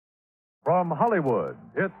from Hollywood,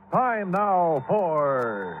 it's time now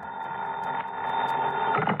for...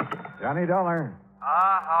 Johnny Dollar.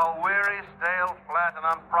 Ah, how weary, stale, flat,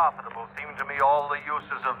 and unprofitable seem to me all the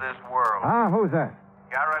uses of this world. Who's that?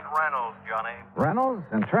 Garrett Reynolds, Johnny. Reynolds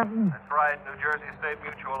in Trenton? That's right, New Jersey State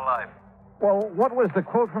Mutual Life. Well, what was the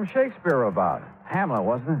quote from Shakespeare about? Hamlet,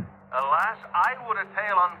 wasn't it? Alas, I would a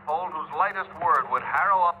tale unfold whose lightest word would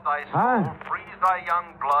harrow up thy soul, freeze thy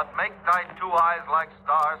young blood, make thy two eyes like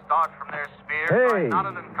stars start from their sphere, thy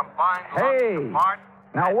knotted and confined lungs apart.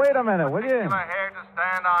 Now, wait a minute, will you? Particular hair to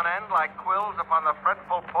stand on end like quills upon the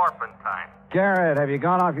fretful porpentine. Garrett, have you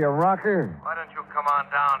gone off your rocker? Why don't you come on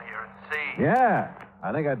down here and see? Yeah,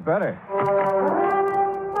 I think I'd better.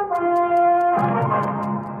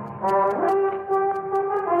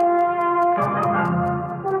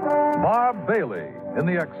 Bob Bailey in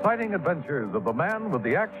the exciting adventures of the man with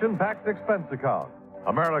the action-packed expense account.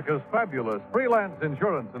 America's fabulous freelance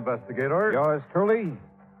insurance investigator. Yours truly,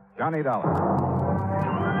 Johnny Dollar.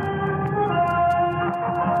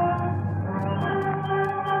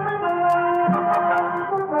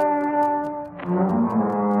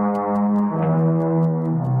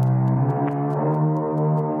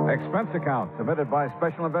 Expense account submitted by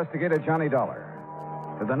Special Investigator Johnny Dollar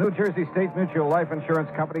to the New Jersey State Mutual Life Insurance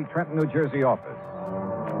Company, Trenton, New Jersey office.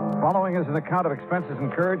 Following is an account of expenses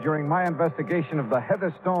incurred during my investigation of the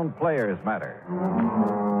Heatherstone Players matter.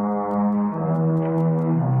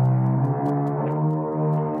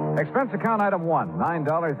 Expense account item 1,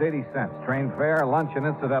 $9.80. Train fare, lunch, and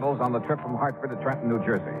incidentals on the trip from Hartford to Trenton, New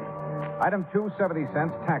Jersey. Item 2, 70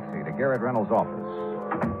 cents. Taxi to Garrett Reynolds' office.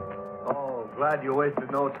 Oh, glad you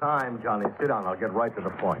wasted no time, Johnny. Sit down. I'll get right to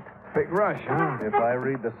the point. Big rush, huh? If I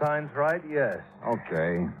read the signs right, yes.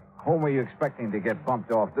 Okay. Whom were you expecting to get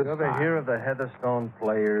bumped off this You ever time? hear of the Heatherstone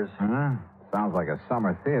Players? Huh? Sounds like a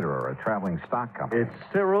summer theater or a traveling stock company. It's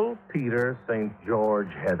Cyril Peter St.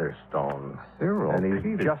 George Heatherstone. Cyril And he's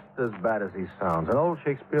Peter. just as bad as he sounds. An old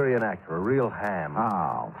Shakespearean actor, a real ham.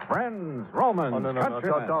 Oh, friends, Romans, Oh, no.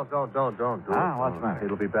 countrymen. Don't do it. What's the matter?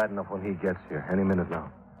 It'll be bad enough when he gets here. Any minute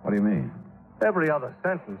now. What do you mean? Every other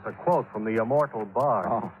sentence a quote from the immortal bard.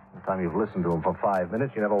 Oh. By the time you've listened to him for 5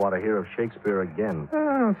 minutes, you never want to hear of Shakespeare again.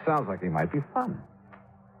 Sounds like he might be fun.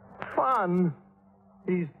 Fun?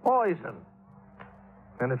 He's poison.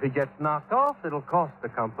 And if he gets knocked off, it'll cost the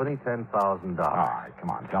company $10,000. All right, come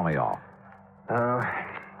on, tell me all.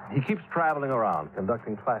 He keeps traveling around,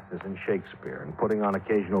 conducting classes in Shakespeare and putting on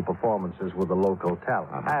occasional performances with the local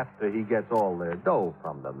talent. After he gets all their dough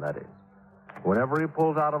from them, that is. Whenever he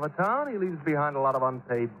pulls out of a town, he leaves behind a lot of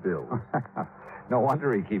unpaid bills. No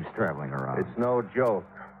wonder he keeps traveling around. It's no joke.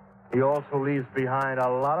 He also leaves behind a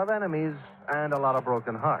lot of enemies and a lot of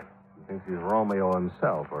broken hearts. He thinks he's Romeo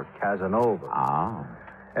himself or Casanova. Ah.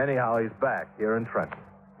 Anyhow, he's back here in Trenton.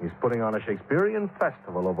 He's putting on a Shakespearean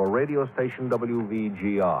festival over radio station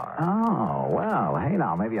WVGR. Oh, well, hey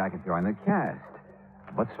now, maybe I can join the cast.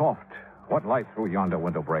 But soft, what light through yonder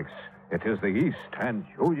window breaks? It is the east, and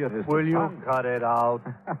Juliet is Will the you sun. cut it out?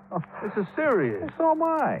 This is serious. So am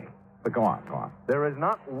I. But go on. There is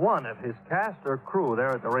not one of his cast or crew there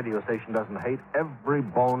at the radio station doesn't hate every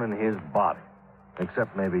bone in his body.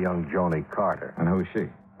 Except maybe young Joni Carter. And who's she?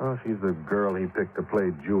 Oh, she's the girl he picked to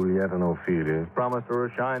play Juliet in Ophelia. Promised her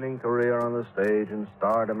a shining career on the stage and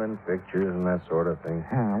stardom in pictures and that sort of thing.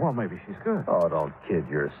 Yeah, well, maybe she's good. Oh, don't kid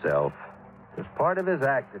yourself. It's part of his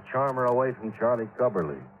act to charm her away from Charlie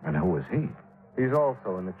Cubberly. And who is he? He's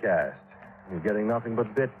also in the cast. He's getting nothing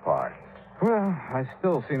but bit parts. Well, I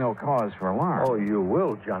still see no cause for alarm. Oh, you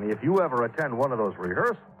will, Johnny, if you ever attend one of those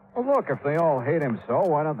rehearsals. Well, look, if they all hate him so,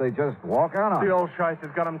 why don't they just walk out on The him? old shice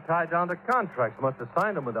has got him tied down to contracts. Must have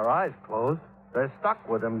signed them with their eyes closed. They're stuck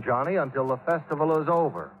with him, Johnny, until the festival is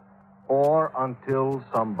over. Or until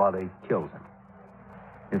somebody kills him.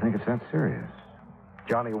 You think it's that serious?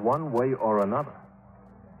 Johnny, one way or another,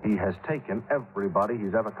 he has taken everybody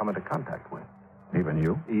he's ever come into contact with. Even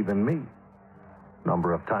you? Even me.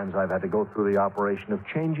 Number of times I've had to go through the operation of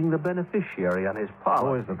changing the beneficiary on his policy.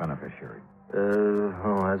 Who is the beneficiary?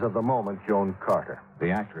 As of the moment, Joan Carter.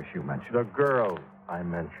 The actress you mentioned. The girl I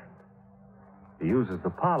mentioned. He uses the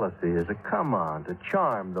policy as a come-on to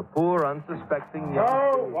charm the poor, unsuspecting young...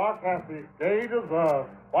 Oh, what hath this day deserved?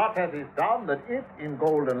 What hath he done that it, in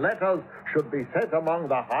golden letters, should be set among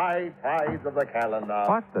the high tides of the calendar?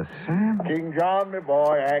 What the Sam? King John, my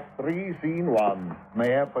boy, Act 3, Scene 1.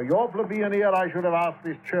 Mayhap for your plebeian ear I should have asked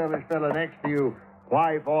this churlish fellow next to you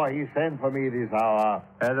why for he sent for me this hour.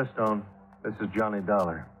 Heatherstone, this is Johnny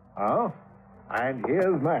Dollar. Oh? And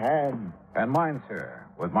here's my hand. And mine, sir,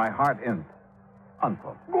 with my heart in't.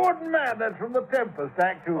 unquote. Good man. That's from the Tempest,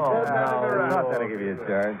 Act 2. Oh, Not that I give you a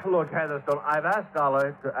charge. Look, Heatherstone, I've asked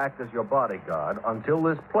Dollar to act as your bodyguard until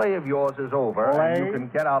this play of yours is over Play? and you can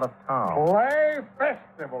get out of town. Play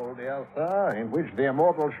festival, dear sir, in which the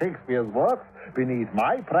immortal Shakespeare's works, beneath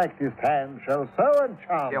my practiced hand, shall so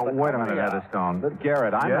enchant. Yeah, the wait a minute, company. Heatherstone.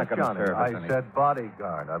 Garrett, I'm Yes, not going to Johnny, serve as I any... said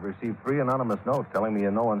bodyguard. I've received 3 anonymous notes telling me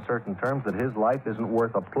in no uncertain terms that his life isn't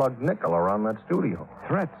worth a plugged nickel around that studio.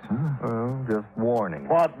 Threats, huh? Well, just warning.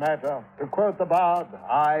 What matter? To quote the bard,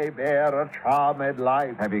 I bear a charmed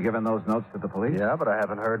life. Have you given those notes to the police? Yeah, but I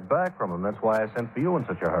haven't heard back from him. That's why I sent for you in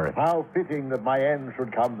such a hurry. How fitting that my end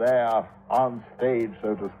should come there, on stage,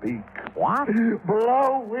 so to speak. What?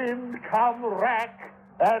 Blow wind, come rack.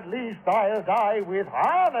 At least I'll die with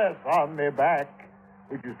harness on me back.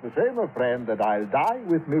 Which is to say, my friend, that I'll die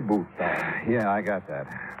with me boots on. Yeah, I got that.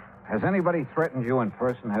 Has anybody threatened you in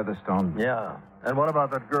person, Heatherstone? Yeah. And what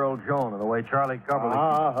about that girl, Joan, and the way Charlie Coverley...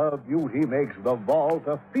 Ah, her beauty makes the vault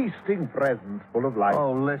a feasting presence full of life.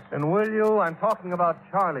 Oh, listen, will you? I'm talking about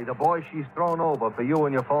Charlie, the boy she's thrown over for you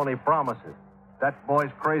and your phony promises. That boy's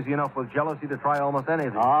crazy enough with jealousy to try almost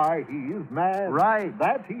anything. Aye, he is mad. Right.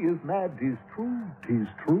 That he is mad, 'tis true. 'Tis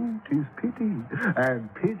true, 'tis pity. And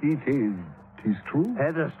pity 'tis true.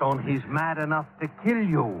 Heatherstone, he's mad enough to kill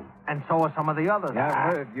you. And so are some of the others. Yeah,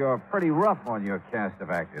 I've heard you're pretty rough on your cast of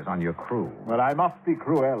actors, on your crew. But I must be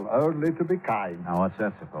cruel, only to be kind. Now, what's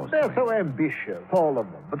that supposed to They're mean? so ambitious, all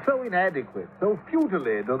of them, but so inadequate, so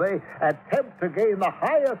futilely do they attempt to gain the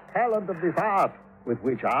highest talent of this art, with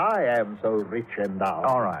which I am so rich endowed.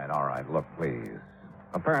 All right. Look, please.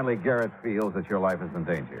 Apparently, Garrett feels that your life is in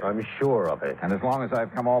danger. I'm sure of it. And as long as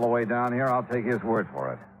I've come all the way down here, I'll take his word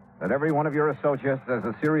for it. That every one of your associates has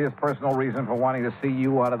a serious personal reason for wanting to see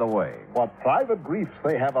you out of the way. What private griefs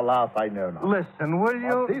they have, alas, I know not. Listen, will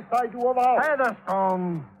you? But this I do avow.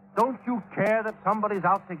 Heatherstone, don't you care that somebody's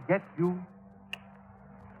out to get you?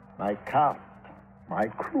 My cast, my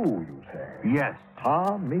crew, you say? Yes.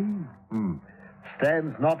 Me?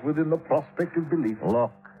 Stands not within the prospect of belief.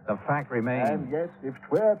 Look, the fact remains... And yet, if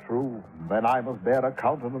 'twere true, then I must bear a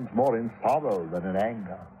countenance more in sorrow than in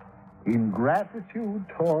anger. In gratitude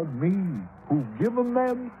toward me, who've given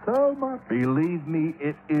them so much. Believe me,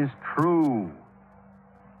 it is true.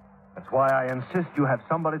 That's why I insist you have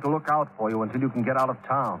somebody to look out for you until you can get out of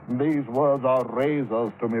town. These words are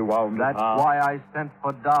razors to me, wound. That's why I sent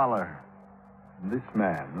for Dollar. This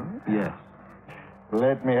man, huh? Yes.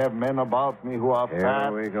 Let me have men about me who are Here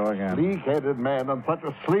fat, we go again. sleek-headed men, and such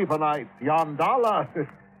a sleeper night. Yon Dollar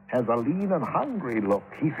has a lean and hungry look.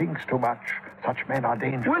 He thinks too much. Such men are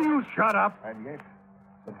dangerous. Will you shut up? And yet,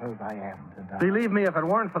 suppose I am to die. Believe me, if it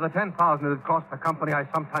weren't for the $10,000 it cost the company, I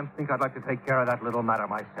sometimes think I'd like to take care of that little matter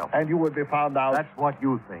myself. And you would be found out. That's what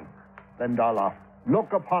you think. Then, Dollar,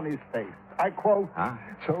 look upon his face. I quote,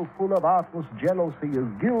 so full of artless jealousy is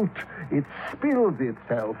guilt, it spills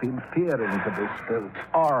itself in fearing to be spilt.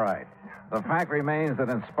 All right. The fact remains that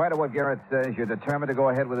in spite of what Garrett says, you're determined to go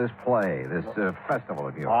ahead with this play, this festival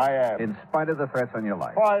of yours. I am. In spite of the threats on your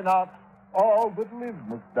life. Why not? All that live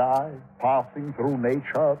must die, passing through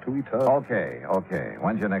nature to eternity. Okay.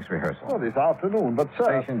 When's your next rehearsal? Well, this afternoon, but,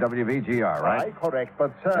 sir... Station WVGR, right? Aye, correct,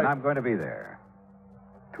 but, sir... And I'm going to be there.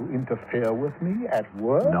 To interfere with me at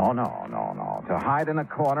work? No. To hide in a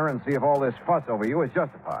corner and see if all this fuss over you is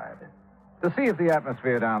justified. To see if the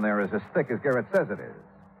atmosphere down there is as thick as Garrett says it is.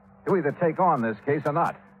 To either take on this case or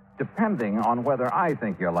not, depending on whether I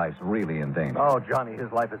think your life's really in danger. Oh, Johnny,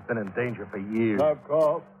 his life has been in danger for years. Of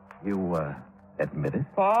course. You, admit it?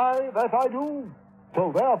 Aye, that I do.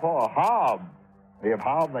 So therefore, harm, if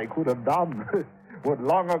harm they could have done, would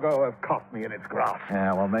long ago have caught me in its grasp.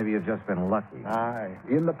 Yeah, well, maybe you've just been lucky. Aye,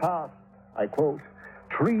 in the past, I quote,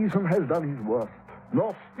 treason has done his worst.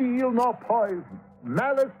 Nor steel nor poison,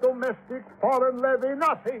 malice domestic, foreign levy,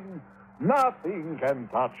 nothing can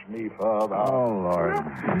touch me further. Oh, Lord.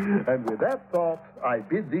 And with that thought, I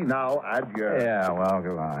bid thee now adieu. Yeah, well,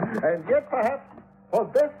 goodbye. And yet, perhaps, for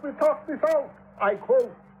best we talk this out, I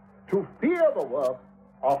quote, to fear the worst,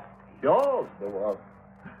 of yours the worst.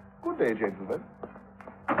 Good day, gentlemen.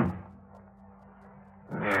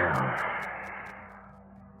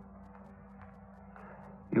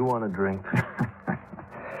 You want a drink?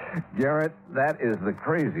 Garrett, that is the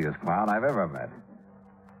craziest clown I've ever met.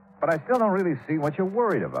 But I still don't really see what you're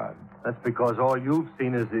worried about. That's because all you've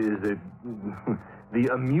seen is the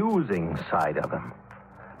amusing side of him.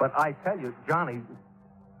 But I tell you, Johnny,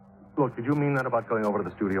 look, did you mean that about going over to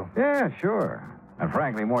the studio? Yeah, sure. And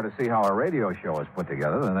frankly, more to see how a radio show is put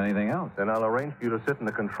together than anything else. Then I'll arrange for you to sit in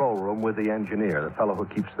the control room with the engineer, the fellow who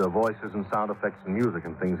keeps the voices and sound effects and music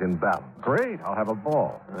and things in balance. Great. I'll have a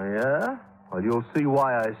ball. Yeah? Well, you'll see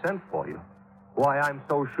why I sent for you. Why I'm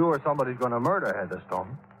so sure somebody's going to murder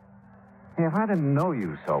Heatherstone. Hey, if I didn't know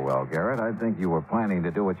you so well, Garrett, I'd think you were planning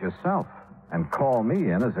to do it yourself and call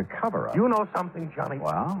me in as a cover-up. You know something, Johnny?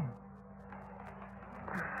 Well?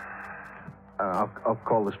 I'll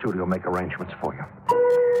call the studio, make arrangements for you.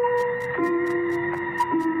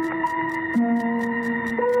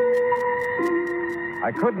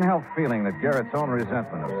 I couldn't help feeling that Garrett's own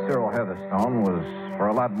resentment of Cyril Heatherstone was for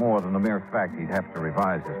a lot more than the mere fact he'd have to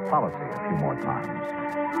revise his policy a few more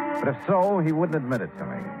times. But if so, he wouldn't admit it to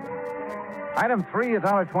me. Item 3,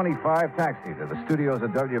 $1.25 taxi to the studios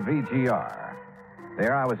of WVGR.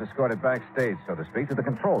 There I was escorted backstage, so to speak, to the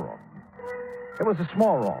control room. It was a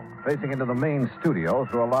small room, facing into the main studio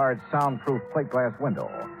through a large soundproof plate glass window,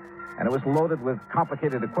 and it was loaded with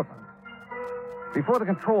complicated equipment. Before the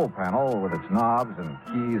control panel, with its knobs and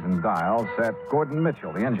keys and dials, sat Gordon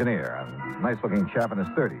Mitchell, the engineer, a nice-looking chap in his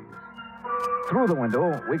 30s. Through the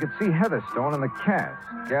window, we could see Heatherstone and the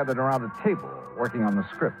cast gathered around a table, working on the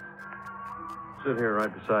script. Sit here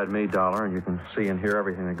right beside me, Dollar, and you can see and hear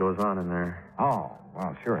everything that goes on in there. Oh,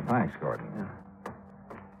 well, sure. Thanks, Gordon.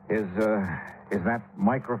 Is that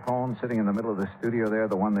microphone sitting in the middle of the studio there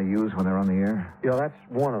the one they use when they're on the air? Yeah, that's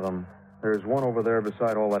one of them. There's one over there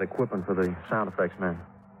beside all that equipment for the sound effects men.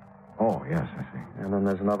 Oh, yes, I see. And then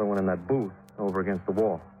there's another one in that booth over against the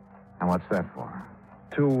wall. And what's that for?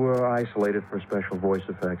 Two isolated for special voice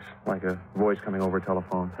effects, like a voice coming over a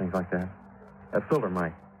telephone, things like that. A filter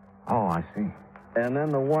mic. Oh, I see. And then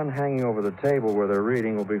the one hanging over the table where they're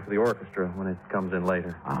reading will be for the orchestra when it comes in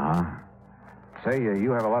later. Uh-huh. Say,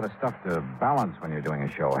 you have a lot of stuff to balance when you're doing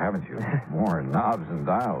a show, haven't you? More knobs and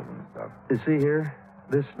dials and stuff. You see here?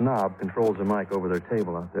 This knob controls the mic over their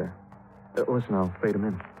table out there. Listen, I'll fade them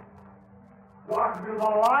in. What, will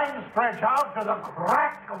the line stretch out to the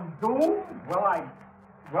crack of doom?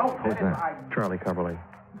 Who's that? Charlie Coverley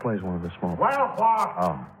plays one of the small... Well, what?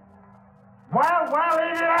 Oh. Well,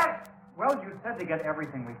 idiot! Well, you said to get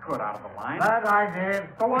everything we could out of the line. That I did.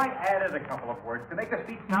 So I added a couple of words to make the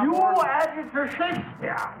speech sound You more... added to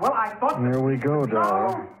Shakespeare. Well, I thought... There we go, Dollar.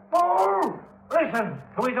 No, fool! Listen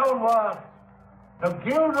to his own words. To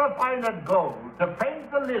gild refined gold, to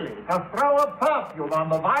paint the lily, to throw a perfume on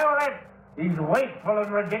the violet is wasteful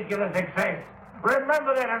and ridiculous excess.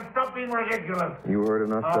 Remember that and stop being ridiculous. You heard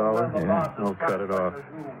enough, Dollar? Yeah, I'll cut it off.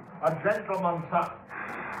 A gentleman's son.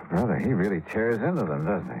 Brother, he really tears into them,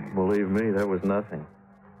 doesn't he? Believe me, that was nothing.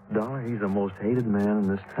 Dollar, he's the most hated man in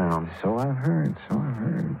this town. So I've heard.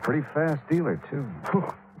 Pretty fast dealer, too.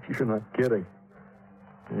 You're not kidding.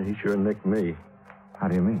 Yeah, he sure nicked me. How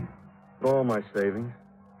do you mean? All my savings.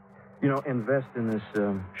 You know, invest in this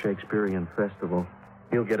Shakespearean festival.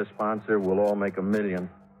 He'll get a sponsor. We'll all make $1 million.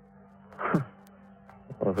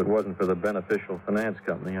 Well, if it wasn't for the beneficial finance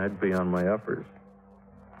company, I'd be on my uppers.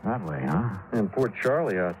 That way, huh? And poor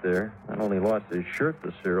Charlie out there not only lost his shirt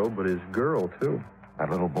to Cyril, but his girl, too.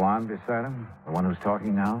 That little blonde beside him? The one who's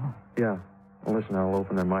talking now? Yeah. Well, listen, I'll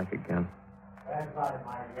open their mic again. That's right,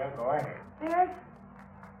 my dear. Go ahead.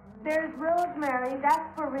 There's rosemary.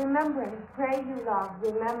 That's for remembrance. Pray you, love,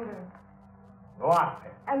 remember. What?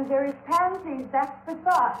 And there is pansies. That's for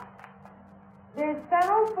thought. There's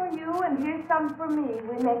fennel for you, and here's some for me.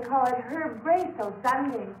 We may call it herb brace o'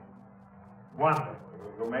 Sunday. Wonderful.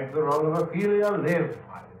 You make the role of Ophelia live.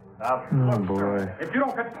 Oh, boy. If you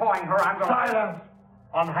don't quit pawing her, I'm going to... Silence!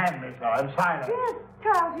 Unhand me, sir. I'm silent. Yes,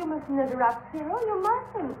 Charles, you mustn't interrupt Cyril. You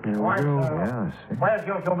mustn't. Here we Why, go. sir? Yes. Where's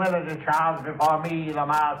your humility, Charles, before me, the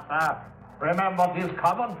master? Remember, 'tis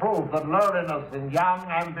common proof that lowliness in young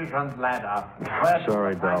ambition's ladder.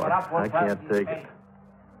 Sorry, Dollar. I can't take it.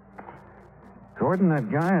 Gordon,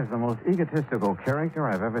 that guy is the most egotistical character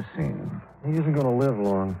I've ever seen. He isn't going to live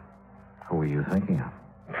long. Who are you thinking of?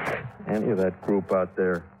 Any of that group out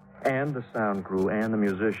there. And the sound crew and the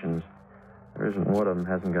musicians. There isn't one of them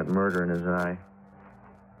hasn't got murder in his eye.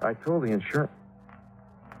 I told the insurance...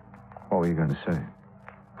 What were you going to say?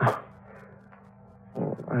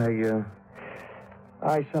 Well,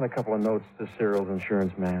 I sent a couple of notes to Cyril's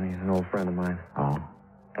insurance man. He's an old friend of mine. Oh?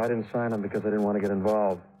 I didn't sign them because I didn't want to get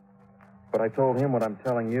involved. But I told him what I'm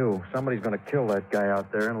telling you. Somebody's going to kill that guy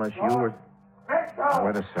out there unless you were... Victor!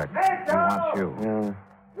 Wait a sec. He wants you. Yeah.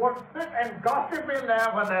 Would sit and gossip in there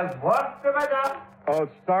when there's work to be done? Oh,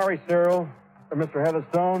 sorry, Cyril. Mr.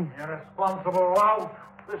 Heatherstone. Irresponsible lout.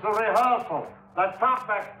 This is a rehearsal. That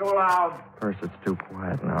talkback's too loud. First it's too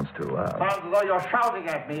quiet, now it's too loud. Sounds as though you're shouting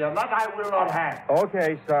at me, and that I will not have.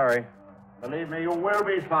 Okay, sorry. Believe me, you will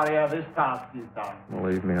be sorry ere this task is done.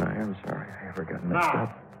 Believe me, I am sorry. I ever got mixed Now,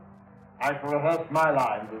 up. I shall rehearse my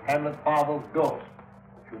lines as Hamlet's father's ghost,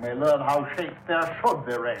 that you may learn how Shakespeare should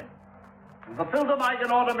be read. The filter mic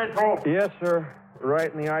in order, Mitchell. Yes, sir.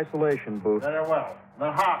 Right in the isolation booth. Very well.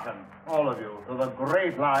 Then hearken, all of you, to the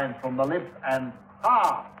great lines from the lips and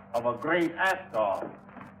heart of a great actor.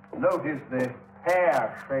 Notice the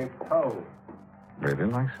hair-shaped toe. Really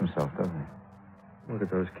likes himself, doesn't he? Look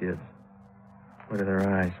at those kids. Look at their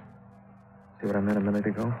eyes. See what I meant a minute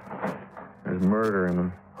ago? There's murder in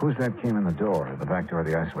them. Who's that came in the door, the back door of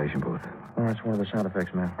the isolation booth? Oh, that's one of the sound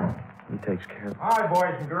effects men. He takes care of it. Hi,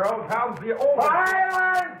 boys and girls. How's the old...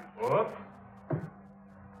 Silence! Whoops.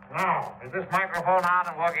 Now, is this microphone on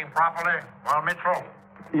and working properly? Well, Mitchell?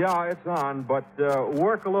 Yeah, it's on, but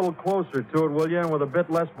work a little closer to it, will you, and with a bit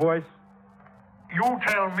less voice? You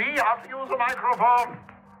tell me how to use a microphone?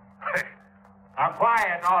 Now,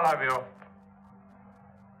 quiet, all of you.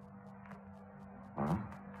 Well,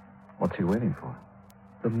 what's he waiting for?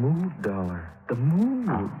 The mood, Dollar. The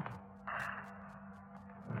mood.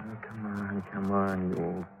 Oh, come on, you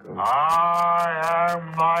old ghost. I am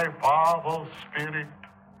my father's spirit,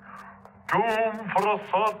 doomed for a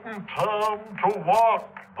certain term to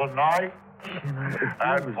walk the night,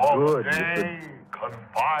 and for the day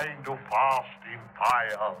confined to fasting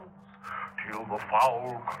fires, till the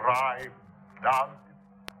foul cry done.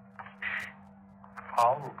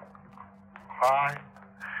 Foul cry.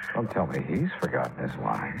 Don't tell me he's forgotten his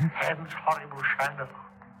line. Hence horrible shadow.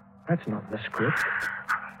 That's not in the script.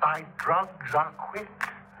 Thy drugs are quick.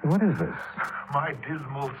 What is this? My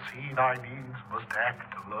dismal scene I needs must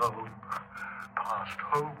act alone. Past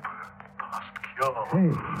hope, past cure,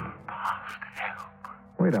 past help.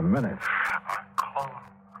 Wait a minute. I call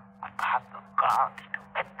upon the gods to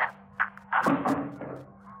wit them.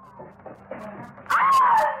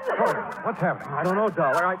 What's happening? I don't know,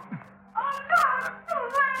 Dollar. Oh, no, it's too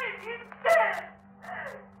late. He's dead.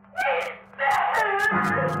 He's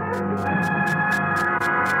dead.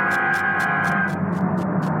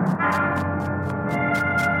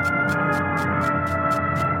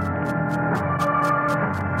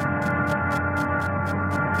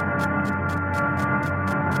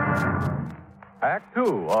 Act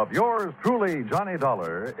two of yours truly, Johnny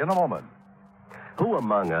Dollar, in a moment. Who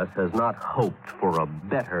among us has not hoped for a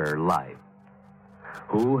better life?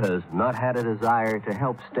 Who has not had a desire to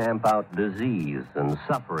help stamp out disease and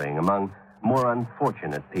suffering among more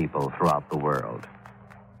unfortunate people throughout the world?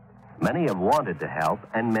 Many have wanted to help,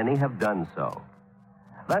 and many have done so.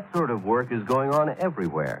 That sort of work is going on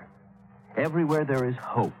everywhere. Everywhere there is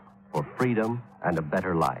hope for freedom and a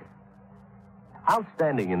better life.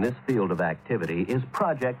 Outstanding in this field of activity is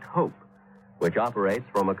Project Hope, which operates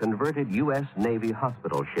from a converted U.S. Navy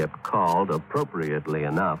hospital ship called, appropriately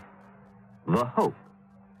enough, the Hope.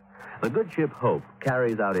 The good ship Hope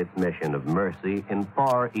carries out its mission of mercy in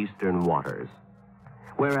far eastern waters.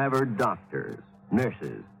 Wherever doctors,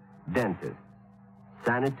 nurses, dentists,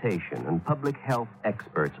 sanitation, and public health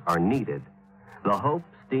experts are needed, the Hope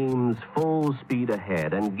steams full speed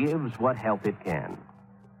ahead and gives what help it can.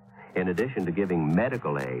 In addition to giving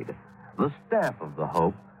medical aid, the staff of the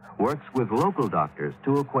Hope works with local doctors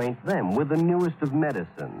to acquaint them with the newest of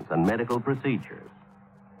medicines and medical procedures.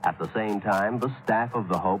 At the same time, the staff of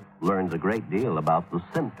the Hope learns a great deal about the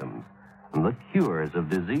symptoms and the cures of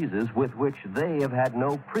diseases with which they have had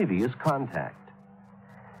no previous contact.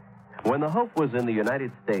 When the Hope was in the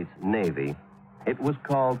United States Navy, it was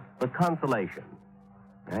called the Consolation.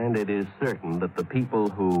 And it is certain that the people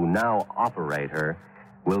who now operate her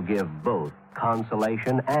will give both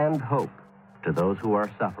consolation and hope to those who are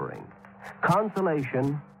suffering.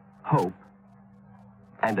 Consolation, hope,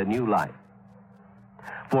 and a new life.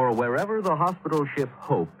 For wherever the hospital ship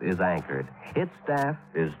Hope is anchored, its staff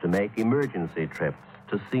is to make emergency trips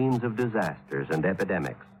to scenes of disasters and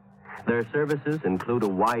epidemics. Their services include a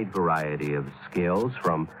wide variety of skills,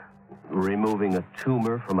 from removing a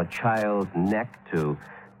tumor from a child's neck to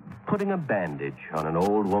putting a bandage on an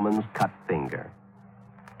old woman's cut finger.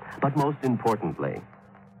 But most importantly,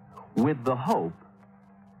 with the Hope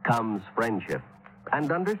comes friendship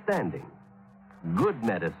and understanding. Good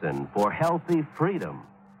medicine for healthy freedom,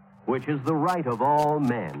 which is the right of all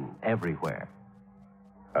men everywhere.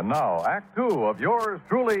 And now, Act two of yours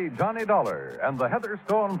truly, Johnny Dollar, and the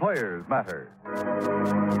Heatherstone Players Matter.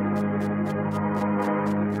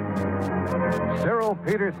 Cyril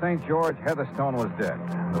Peter St. George Heatherstone was dead.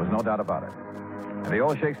 There was no doubt about it. And the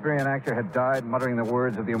old Shakespearean actor had died muttering the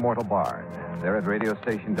words of the immortal bard, there at radio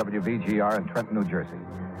station WVGR in Trenton, New Jersey.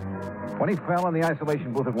 When he fell in the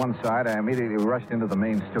isolation booth at one side, I immediately rushed into the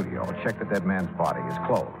main studio, checked the dead man's body, his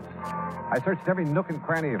clothes. I searched every nook and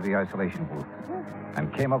cranny of the isolation booth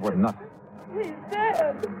and came up with nothing. He's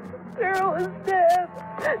dead. Cyril is dead.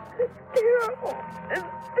 It's terrible. It's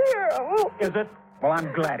terrible. Is it? Well,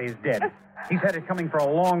 I'm glad he's dead. He's had it coming for a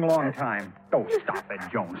long, long time. Oh, stop it,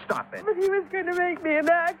 Joan. Stop it. But he was going to make me an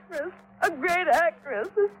actress. A great actress.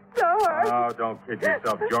 A star. Oh, don't kid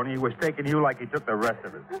yourself, Joni. He was taking you like he took the rest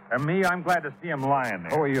of us. And me, I'm glad to see him lying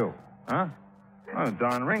there. Who are you? Huh? Oh,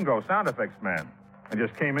 Don Ringo, sound effects man. I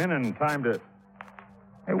just came in in time to...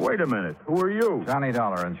 Hey, wait a minute. Who are you? Johnny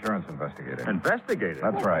Dollar, insurance investigator. Investigator?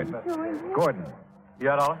 That's right. Gordon.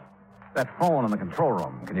 Yeah, Dollar? That phone in the control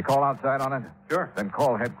room. Can you call outside on it? Sure. Then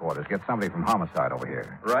call headquarters. Get somebody from homicide over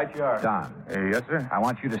here. Right you are. Don. Yes, sir? I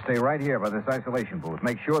want you to stay right here by this isolation booth.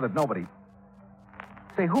 Make sure that nobody...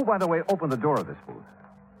 Say, who, by the way, opened the door of this booth?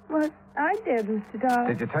 What? I did, Mr. Dollar.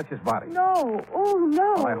 Did you touch his body? No. Oh,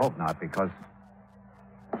 no. Well, I hope not, because...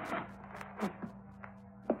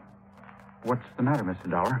 What's the matter, Mr.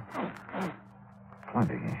 Dollar?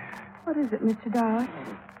 Plenty. What is it, Mr. Dollar?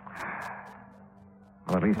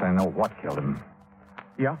 Well, at least I know what killed him.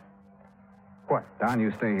 Yeah? What? Don,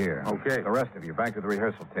 you stay here. Okay. The rest of you, back to the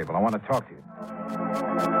rehearsal table. I want to talk to you.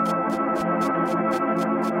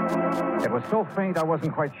 It was so faint, I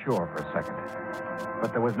wasn't quite sure for a second.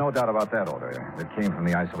 But there was no doubt about that odor that came from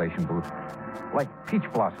the isolation booth. Like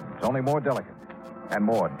peach blossoms, only more delicate and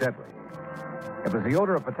more deadly. It was the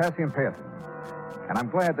odor of potassium paetin. And I'm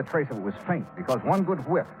glad the trace of it was faint, because one good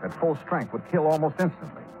whiff at full strength would kill almost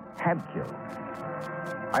instantly. Had killed.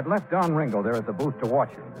 I'd left Don Ringo there at the booth to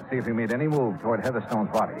watch him, to see if he made any move toward Heatherstone's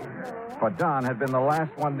body. But Don had been the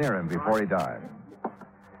last one near him before he died.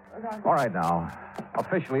 All right, now.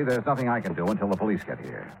 Officially, there's nothing I can do until the police get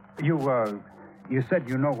here. You said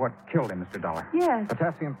you know what killed him, Mr. Dollar. Yes.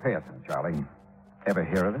 Potassium paetin, Charlie. Ever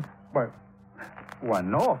hear of it? Well,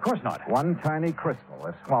 no, of course not. One tiny crystal,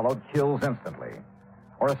 if swallowed, kills instantly.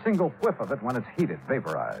 Or a single whiff of it when it's heated,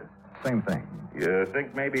 vaporized. Same thing. You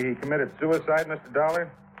think maybe he committed suicide, Mr.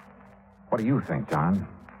 Dollar? What do you think, John?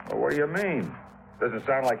 Well, what do you mean? Doesn't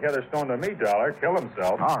sound like Heatherstone to me, Dollar. Kill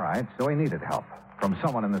himself. All right, so he needed help from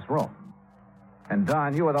someone in this room. And,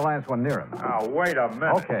 Don, you were the last one near him. Now, wait a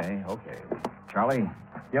minute. Okay. Charlie?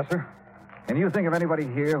 Yes, sir? Can you think of anybody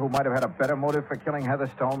here who might have had a better motive for killing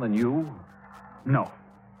Heatherstone than you? No.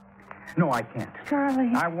 No, I can't.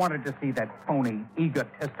 Charlie. I wanted to see that phony,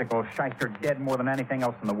 egotistical shyster dead more than anything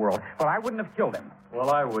else in the world. But I wouldn't have killed him. Well,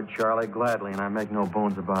 I would, Charlie, gladly, and I make no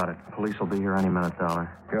bones about it. Police will be here any minute, Dollar.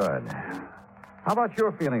 Good. How about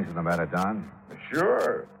your feelings in the matter, Don?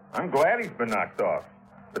 Sure. I'm glad he's been knocked off.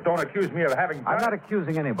 But don't accuse me of having done... I'm not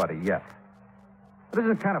accusing anybody yet. But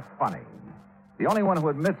isn't it kind of funny? The only one who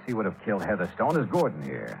admits he would have killed Heatherstone is Gordon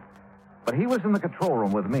here. But he was in the control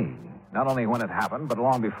room with me, not only when it happened, but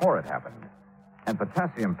long before it happened. And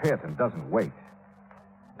potassium paetin doesn't wait.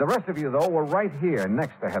 The rest of you, though, were right here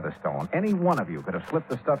next to Heatherstone. Any one of you could have slipped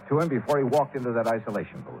the stuff to him before he walked into that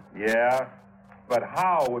isolation booth. Yeah? But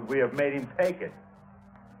how would we have made him take it?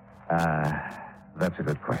 That's a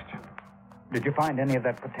good question. Did you find any of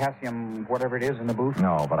that potassium, whatever it is, in the booth?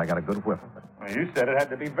 No, but I got a good whiff of it. Well, you said it had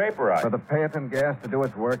to be vaporized. For the paetin gas to do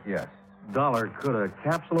its work, yes. Dollar, could a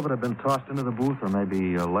capsule of it have been tossed into the booth or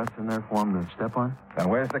maybe left in there for him to step on? Then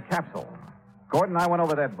where's the capsule? Gordon and I went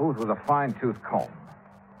over that booth with a fine-tooth comb.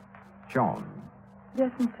 Joan.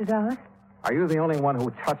 Yes, Mr. Dollar. Are you the only one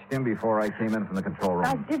who touched him before I came in from the control room?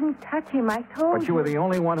 I didn't touch him. I told you. But you were the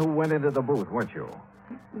only one who went into the booth, weren't you?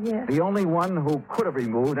 Yes. The only one who could have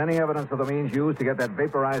removed any evidence of the means used to get that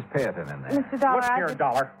vaporized paetin in there. Mr. Dollar, Look here,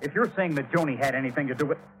 Dollar. If you're saying that Joni had anything to do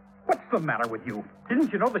with... What's the matter with you?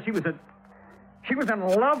 Didn't you know that she was in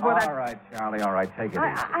love with that... All right, Charlie, all right. Take it easy.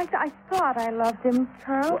 I thought I loved him,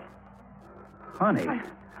 Charles. What? Honey.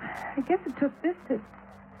 I guess it took this to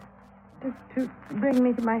bring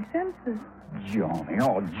me to my senses. Joni,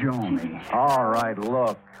 oh, Joni. All right,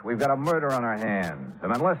 look. We've got a murder on our hands.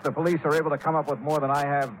 And unless the police are able to come up with more than I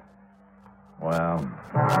have, well...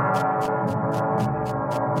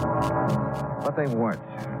 But they weren't.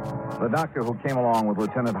 The doctor who came along with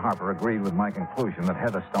Lieutenant Harper agreed with my conclusion that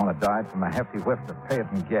Heatherstone had died from a hefty whiff of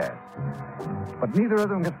paetin gas. But neither of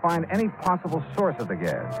them could find any possible source of the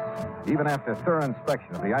gas, even after thorough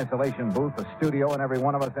inspection of the isolation booth, the studio, and every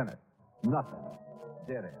one of us in it. Nothing.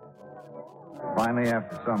 Dead end. Finally,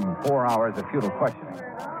 after some 4 hours of futile questioning.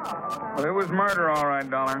 Well, it was murder, all right,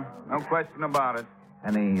 Dollar. No question about it.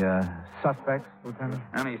 Any suspects, Lieutenant?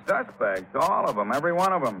 Any suspects? All of them. Every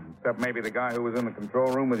one of them. Except maybe the guy who was in the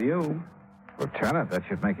control room with you. Lieutenant, that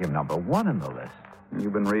should make him number one in the list.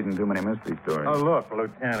 You've been reading too many mystery stories. Oh, look,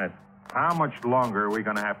 Lieutenant. How much longer are we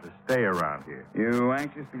going to have to stay around here? You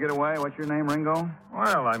anxious to get away? What's your name, Ringo?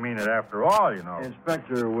 Well, I mean it after all, you know.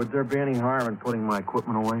 Inspector, would there be any harm in putting my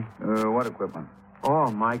equipment away? What equipment? Oh,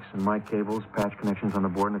 mics and mic cables, patch connections on the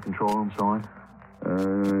board in the control room, so on.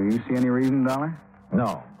 You see any reason, Dollar?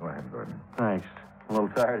 No. Go ahead. Gordon. Thanks. I'm a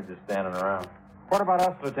little tired of just standing around. What about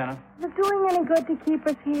us, Lieutenant? Is it doing any good to keep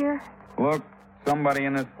us here? Look, somebody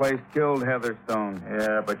in this place killed Heatherstone.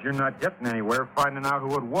 Yeah, but you're not getting anywhere finding out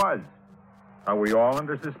who it was. Are we all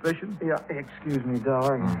under suspicion? Yeah, excuse me,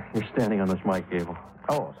 Dollar. You're standing on this mic cable.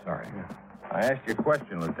 Oh, sorry. I asked you a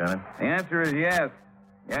question, Lieutenant. The answer is yes.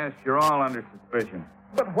 Yes, you're all under suspicion.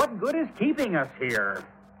 But what good is keeping us here?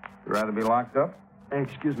 You'd rather be locked up? Hey,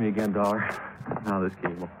 excuse me again, Dollar. Now this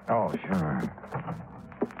cable. Oh, sure.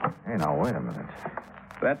 Hey, now, wait a minute.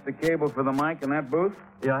 That's the cable for the mic in that booth?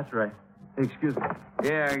 Yeah, that's right. Hey, excuse me.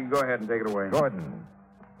 Yeah, you go ahead and take it away. Gordon.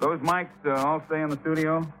 Those mics all stay in the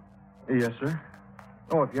studio? Yes, sir.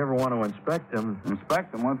 Oh, if you ever want to inspect them...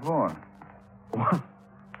 Inspect them? What for? What?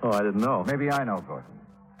 Oh, I didn't know. Maybe I know, Gordon.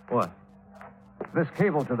 What? This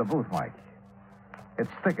cable to the booth mic. It's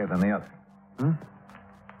thicker than the other. Hmm?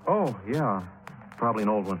 Oh, yeah. Probably an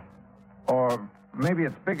old one. Or maybe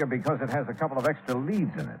it's bigger because it has a couple of extra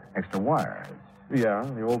leads in it, extra wires. Yeah,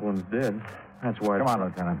 the old ones did. That's why... Come on,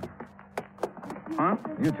 Lieutenant. Huh?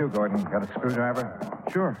 You too, Gordon. Got a screwdriver?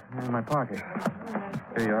 Sure, in my pocket.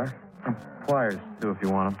 Here you are. And pliers, too, if you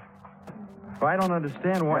want them. But I don't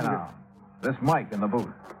understand why... Now, this mic in the booth.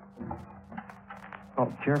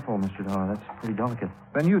 Oh, careful, Mr. Dollar. That's pretty delicate.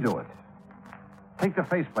 Then you do it. Take the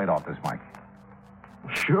faceplate off this mic.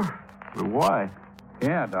 Sure. But why?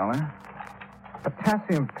 Yeah, Dollar.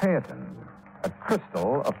 Potassium paetin. A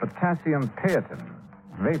crystal of potassium paetin.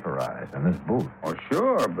 Vaporized in this booth. Oh,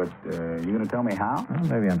 sure, but you going to tell me how? Well,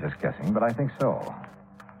 maybe I'm just guessing, but I think so.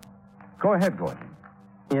 Go ahead, Gordon.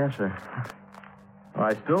 Yes, sir. Well,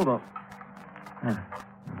 I still don't... Yeah,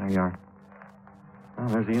 there you are. Well,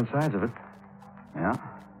 there's the insides of it. Yeah?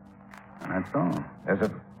 That's all. There's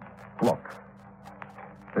a... Look.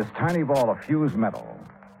 This tiny ball of fused metal.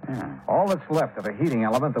 Yeah. All that's left of a heating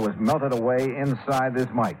element that was melted away inside this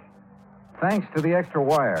mic. Thanks to the extra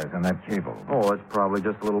wires in that cable. Oh, it's probably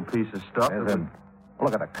just a little piece of stuff.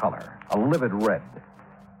 Look at the color. A livid red.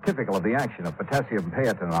 Typical of the action of potassium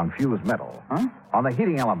paetin on fused metal. Huh? On the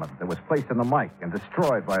heating element that was placed in the mic and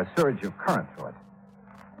destroyed by a surge of current through it.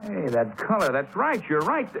 Hey, that color, that's right. You're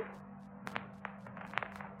right.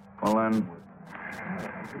 Well, then...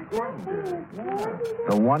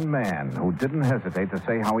 The one man who didn't hesitate to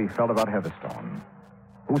say how he felt about Heatherstone.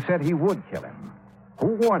 Who said he would kill him.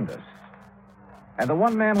 Who warned us. And the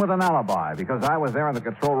one man with an alibi, because I was there in the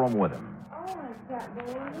control room with him.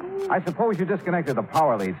 I suppose you disconnected the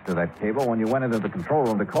power leads to that cable when you went into the control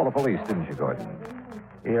room to call the police, didn't you, Gordon?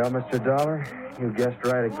 Yeah, Mr. Dollar, you guessed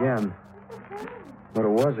right again. But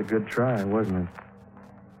it was a good try, wasn't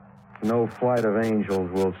it? No flight of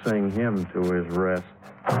angels will sing him to his rest.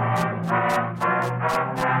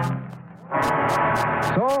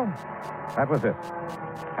 So, that was it.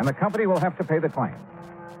 And the company will have to pay the claim.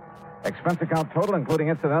 Expense account total, including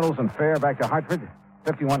incidentals and fare back to Hartford,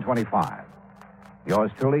 $51.25.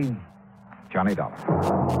 Yours truly, Johnny Dollar.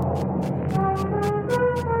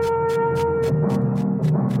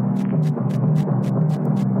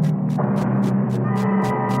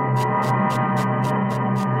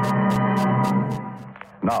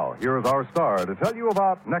 Now, here is our star to tell you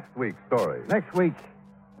about next week's story. Next week,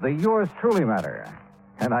 the Yours Truly matter.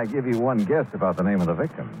 And I give you one guess about the name of the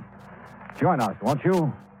victim. Join us, won't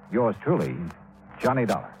you? Yours truly, Johnny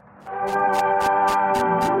Dollar.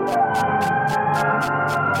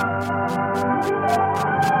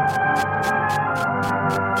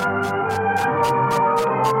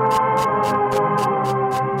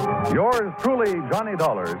 Yours truly, Johnny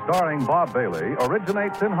Dollar, starring Bob Bailey,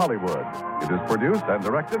 originates in Hollywood. It is produced and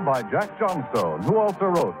directed by Jack Johnstone, who also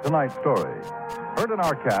wrote tonight's story. Heard in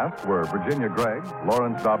our cast were Virginia Gregg,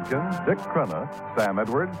 Lawrence Dobkin, Dick Crenna, Sam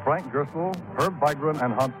Edwards, Frank Gerstle, Herb Vigran,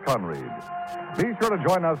 and Hans Conried. Be sure to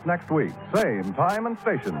join us next week, same time and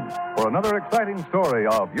station, for another exciting story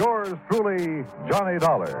of Yours truly, Johnny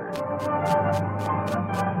Dollar.